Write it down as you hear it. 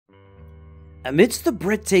Amidst the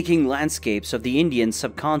breathtaking landscapes of the Indian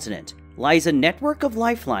subcontinent lies a network of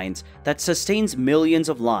lifelines that sustains millions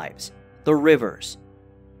of lives: the rivers.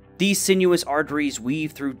 These sinuous arteries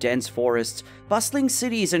weave through dense forests, bustling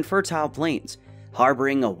cities, and fertile plains,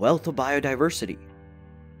 harboring a wealth of biodiversity.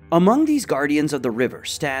 Among these guardians of the river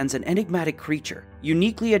stands an enigmatic creature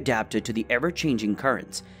uniquely adapted to the ever-changing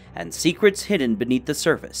currents and secrets hidden beneath the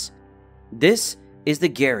surface. This is the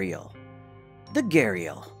gharial. The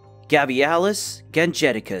gharial, Gavialis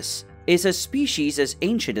gangeticus, is a species as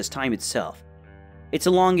ancient as time itself. Its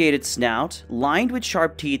elongated snout, lined with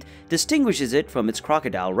sharp teeth, distinguishes it from its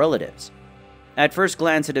crocodile relatives. At first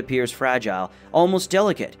glance, it appears fragile, almost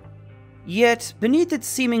delicate. Yet, beneath its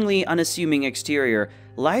seemingly unassuming exterior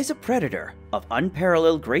lies a predator of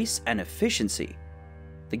unparalleled grace and efficiency.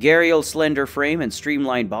 The gharial's slender frame and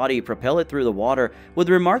streamlined body propel it through the water with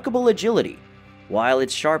remarkable agility, while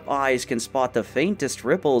its sharp eyes can spot the faintest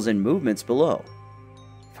ripples and movements below.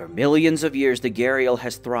 For millions of years, the gharial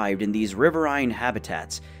has thrived in these riverine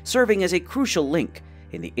habitats, serving as a crucial link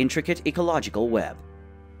in the intricate ecological web.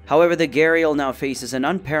 However, the gharial now faces an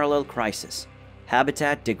unparalleled crisis: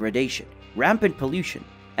 habitat degradation, rampant pollution,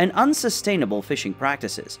 and unsustainable fishing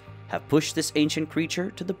practices have pushed this ancient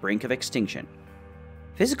creature to the brink of extinction.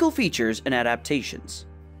 Physical features and adaptations.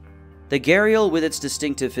 The gharial, with its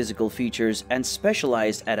distinctive physical features and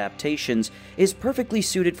specialized adaptations, is perfectly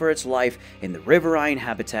suited for its life in the riverine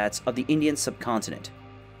habitats of the Indian subcontinent.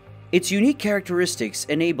 Its unique characteristics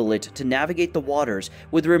enable it to navigate the waters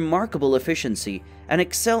with remarkable efficiency and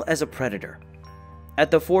excel as a predator.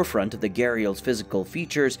 At the forefront of the gharial's physical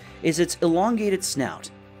features is its elongated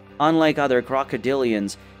snout. Unlike other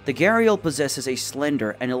crocodilians, the gharial possesses a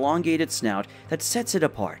slender and elongated snout that sets it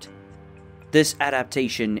apart. This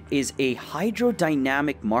adaptation is a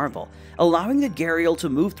hydrodynamic marvel, allowing the gharial to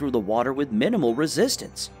move through the water with minimal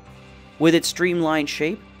resistance. With its streamlined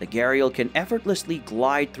shape, the gharial can effortlessly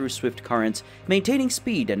glide through swift currents, maintaining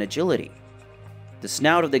speed and agility. The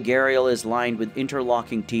snout of the gharial is lined with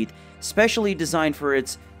interlocking teeth, specially designed for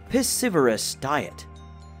its piscivorous diet.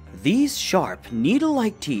 These sharp,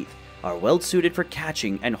 needle-like teeth are well suited for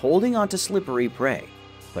catching and holding onto slippery prey,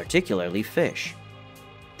 particularly fish.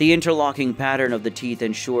 The interlocking pattern of the teeth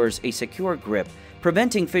ensures a secure grip,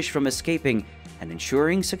 preventing fish from escaping and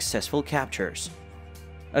ensuring successful captures.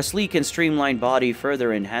 A sleek and streamlined body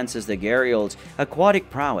further enhances the gharial's aquatic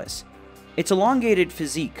prowess. Its elongated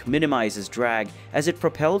physique minimizes drag as it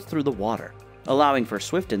propels through the water, allowing for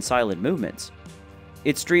swift and silent movements.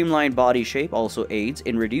 Its streamlined body shape also aids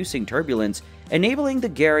in reducing turbulence, enabling the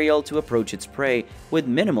gharial to approach its prey with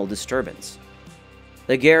minimal disturbance.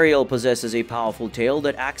 The gharial possesses a powerful tail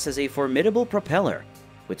that acts as a formidable propeller.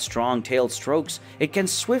 With strong tail strokes, it can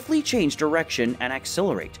swiftly change direction and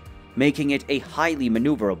accelerate, making it a highly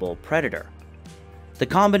maneuverable predator. The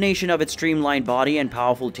combination of its streamlined body and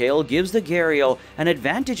powerful tail gives the gharial an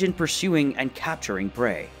advantage in pursuing and capturing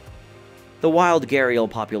prey. The wild gharial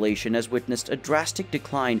population has witnessed a drastic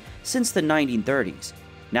decline since the 1930s,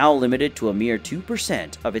 now limited to a mere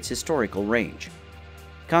 2% of its historical range.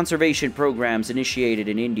 Conservation programs initiated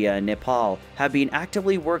in India and Nepal have been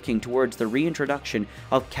actively working towards the reintroduction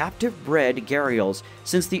of captive-bred gharials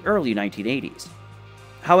since the early 1980s.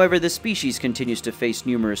 However, the species continues to face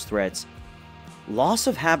numerous threats: loss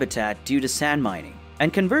of habitat due to sand mining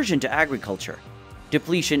and conversion to agriculture,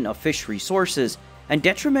 depletion of fish resources, and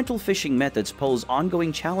detrimental fishing methods pose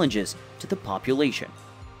ongoing challenges to the population.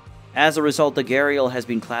 As a result, the gharial has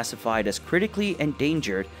been classified as critically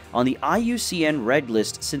endangered on the IUCN Red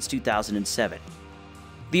List since 2007.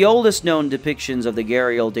 The oldest known depictions of the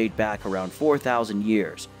gharial date back around 4,000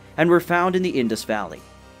 years and were found in the Indus Valley.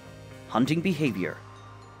 Hunting behavior.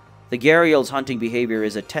 The gharial's hunting behavior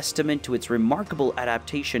is a testament to its remarkable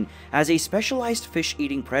adaptation as a specialized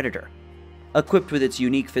fish-eating predator. Equipped with its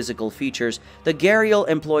unique physical features, the gharial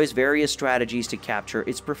employs various strategies to capture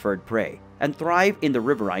its preferred prey and thrive in the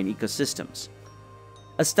riverine ecosystems.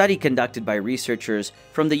 A study conducted by researchers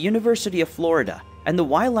from the University of Florida and the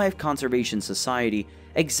Wildlife Conservation Society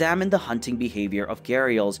examined the hunting behavior of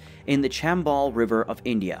gharials in the Chambal River of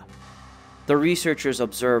India. The researchers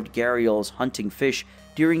observed gharials hunting fish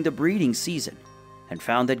during the breeding season and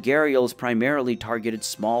found that gharials primarily targeted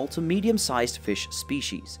small to medium-sized fish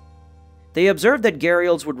species. They observed that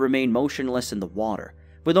gharials would remain motionless in the water,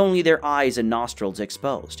 with only their eyes and nostrils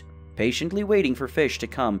exposed, patiently waiting for fish to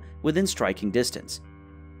come within striking distance.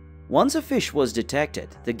 Once a fish was detected,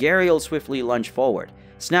 the gharial swiftly lunged forward,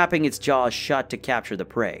 snapping its jaws shut to capture the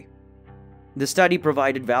prey. The study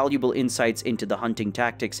provided valuable insights into the hunting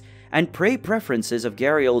tactics and prey preferences of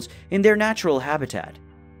gharials in their natural habitat.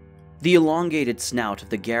 The elongated snout of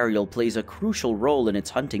the gharial plays a crucial role in its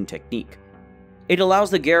hunting technique. It allows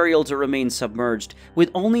the gharial to remain submerged with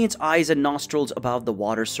only its eyes and nostrils above the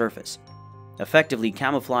water's surface, effectively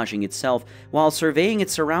camouflaging itself while surveying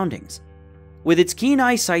its surroundings. With its keen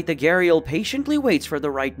eyesight, the gharial patiently waits for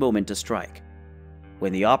the right moment to strike.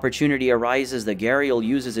 When the opportunity arises, the gharial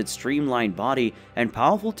uses its streamlined body and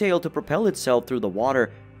powerful tail to propel itself through the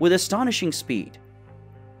water with astonishing speed.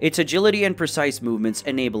 Its agility and precise movements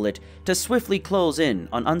enable it to swiftly close in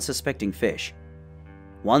on unsuspecting fish.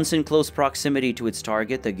 Once in close proximity to its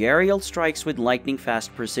target, the gharial strikes with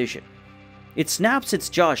lightning-fast precision. It snaps its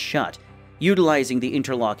jaws shut, utilizing the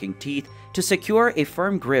interlocking teeth to secure a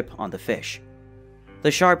firm grip on the fish. The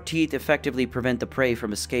sharp teeth effectively prevent the prey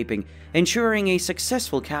from escaping, ensuring a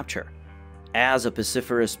successful capture. As a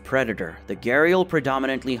piscivorous predator, the gharial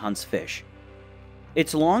predominantly hunts fish.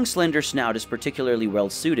 Its long, slender snout is particularly well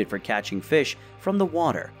suited for catching fish from the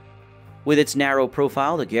water. With its narrow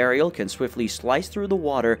profile, the gharial can swiftly slice through the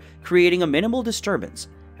water, creating a minimal disturbance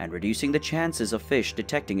and reducing the chances of fish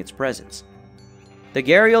detecting its presence. The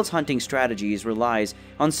gharial's hunting strategies relies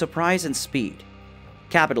on surprise and speed,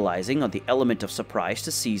 capitalizing on the element of surprise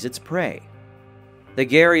to seize its prey. The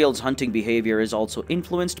gharial's hunting behavior is also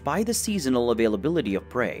influenced by the seasonal availability of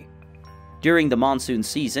prey. During the monsoon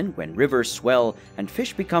season, when rivers swell and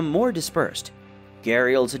fish become more dispersed,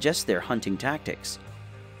 gharials adjust their hunting tactics.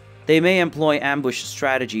 They may employ ambush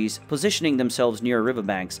strategies, positioning themselves near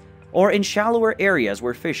riverbanks or in shallower areas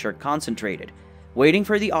where fish are concentrated, waiting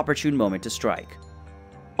for the opportune moment to strike.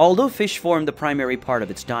 Although fish form the primary part of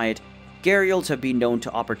its diet, gharials have been known to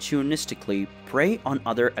opportunistically prey on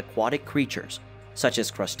other aquatic creatures, such as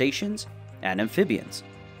crustaceans and amphibians.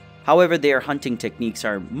 However, their hunting techniques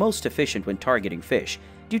are most efficient when targeting fish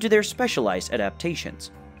due to their specialized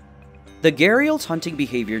adaptations. The gharial's hunting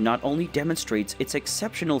behavior not only demonstrates its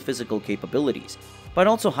exceptional physical capabilities, but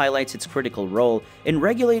also highlights its critical role in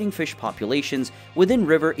regulating fish populations within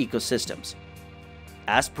river ecosystems.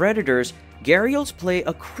 As predators, gharials play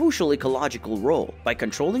a crucial ecological role by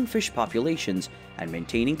controlling fish populations and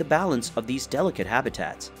maintaining the balance of these delicate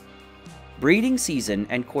habitats. Breeding season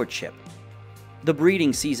and courtship. The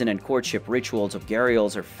breeding season and courtship rituals of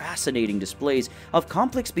gharials are fascinating displays of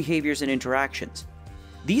complex behaviors and interactions.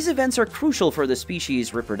 These events are crucial for the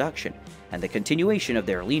species' reproduction and the continuation of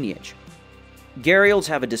their lineage. Gharials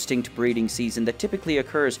have a distinct breeding season that typically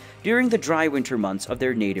occurs during the dry winter months of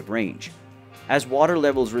their native range. As water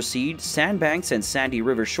levels recede, sandbanks and sandy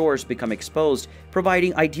river shores become exposed,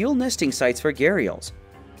 providing ideal nesting sites for gharials.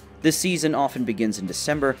 This season often begins in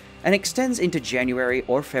December and extends into January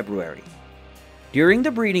or February. During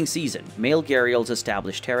the breeding season, male gharials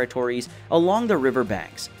establish territories along the river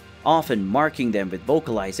banks, often marking them with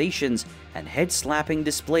vocalizations and head-slapping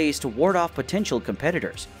displays to ward off potential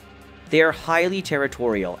competitors. They are highly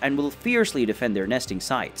territorial and will fiercely defend their nesting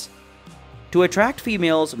sites. To attract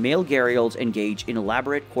females, male gharials engage in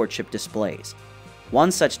elaborate courtship displays.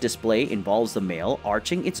 One such display involves the male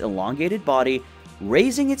arching its elongated body,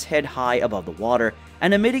 raising its head high above the water,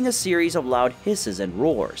 and emitting a series of loud hisses and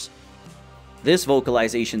roars. This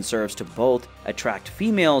vocalization serves to both attract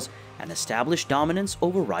females and establish dominance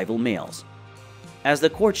over rival males. As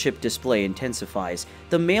the courtship display intensifies,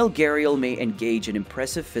 the male gharial may engage in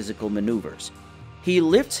impressive physical maneuvers. He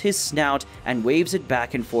lifts his snout and waves it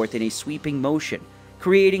back and forth in a sweeping motion,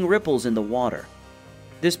 creating ripples in the water.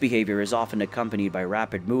 This behavior is often accompanied by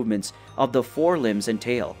rapid movements of the forelimbs and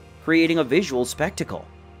tail, creating a visual spectacle.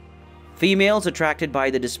 Females, attracted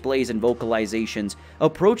by the displays and vocalizations,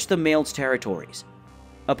 approach the male's territories.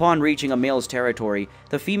 Upon reaching a male's territory,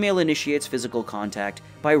 the female initiates physical contact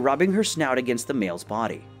by rubbing her snout against the male's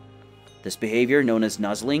body. This behavior, known as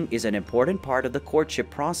nuzzling, is an important part of the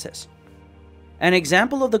courtship process. An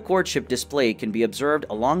example of the courtship display can be observed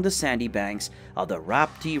along the sandy banks of the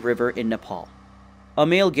Rapti River in Nepal. A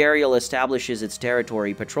male gharial establishes its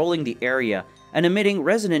territory, patrolling the area and emitting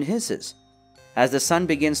resonant hisses. As the sun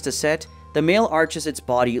begins to set, the male arches its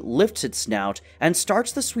body, lifts its snout, and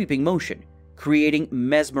starts the sweeping motion, creating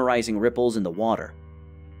mesmerizing ripples in the water.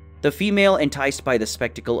 The female, enticed by the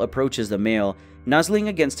spectacle, approaches the male, nuzzling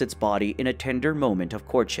against its body in a tender moment of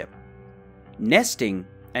courtship. Nesting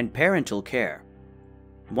and parental care.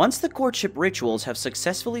 Once the courtship rituals have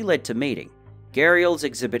successfully led to mating, gharials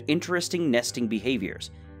exhibit interesting nesting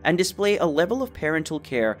behaviors and display a level of parental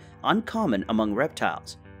care uncommon among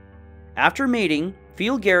reptiles. After mating,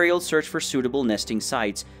 field gharials search for suitable nesting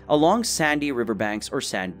sites along sandy riverbanks or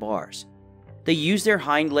sandbars. They use their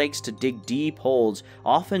hind legs to dig deep holes,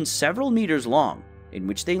 often several meters long, in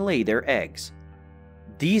which they lay their eggs.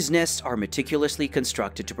 These nests are meticulously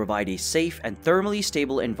constructed to provide a safe and thermally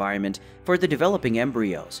stable environment for the developing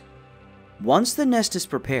embryos. Once the nest is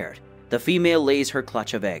prepared, the female lays her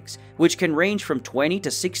clutch of eggs, which can range from 20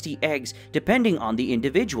 to 60 eggs depending on the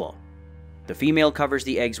individual. The female covers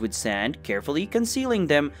the eggs with sand, carefully concealing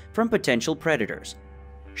them from potential predators.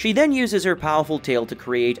 She then uses her powerful tail to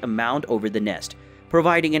create a mound over the nest,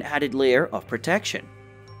 providing an added layer of protection.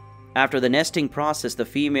 After the nesting process, the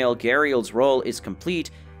female gharial's role is complete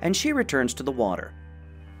and she returns to the water.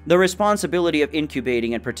 The responsibility of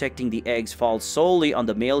incubating and protecting the eggs falls solely on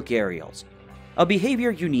the male gharials, a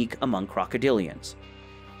behavior unique among crocodilians.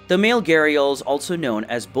 The male gharials, also known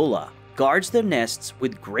as bulla, guards their nests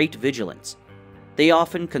with great vigilance. They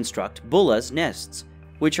often construct bulla's nests,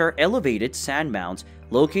 which are elevated sand mounds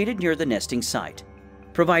located near the nesting site,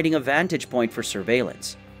 providing a vantage point for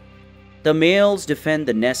surveillance. The males defend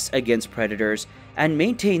the nests against predators and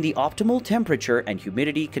maintain the optimal temperature and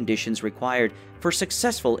humidity conditions required for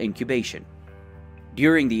successful incubation.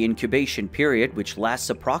 During the incubation period, which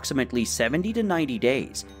lasts approximately 70 to 90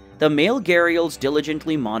 days, the male gharials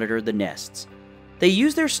diligently monitor the nests. They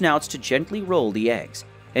use their snouts to gently roll the eggs,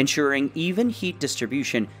 ensuring even heat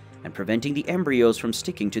distribution and preventing the embryos from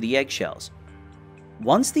sticking to the eggshells.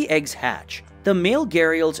 Once the eggs hatch, the male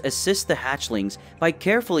gharials assist the hatchlings by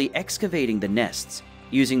carefully excavating the nests,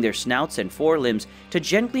 using their snouts and forelimbs to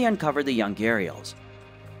gently uncover the young gharials.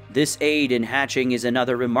 This aid in hatching is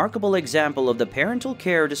another remarkable example of the parental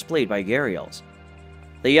care displayed by gharials.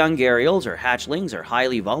 The young gharials or hatchlings are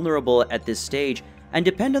highly vulnerable at this stage and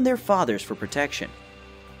depend on their fathers for protection.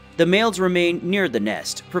 The males remain near the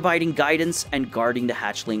nest, providing guidance and guarding the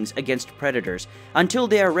hatchlings against predators until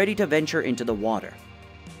they are ready to venture into the water.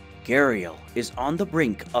 Gharial is on the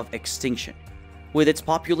brink of extinction. With its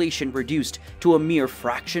population reduced to a mere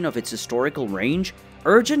fraction of its historical range,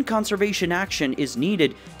 urgent conservation action is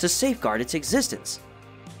needed to safeguard its existence.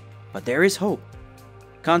 But there is hope.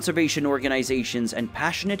 Conservation organizations and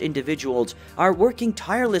passionate individuals are working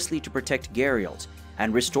tirelessly to protect gharials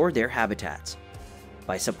and restore their habitats.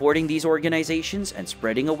 By supporting these organizations and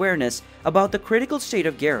spreading awareness about the critical state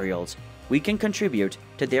of gharials, we can contribute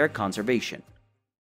to their conservation.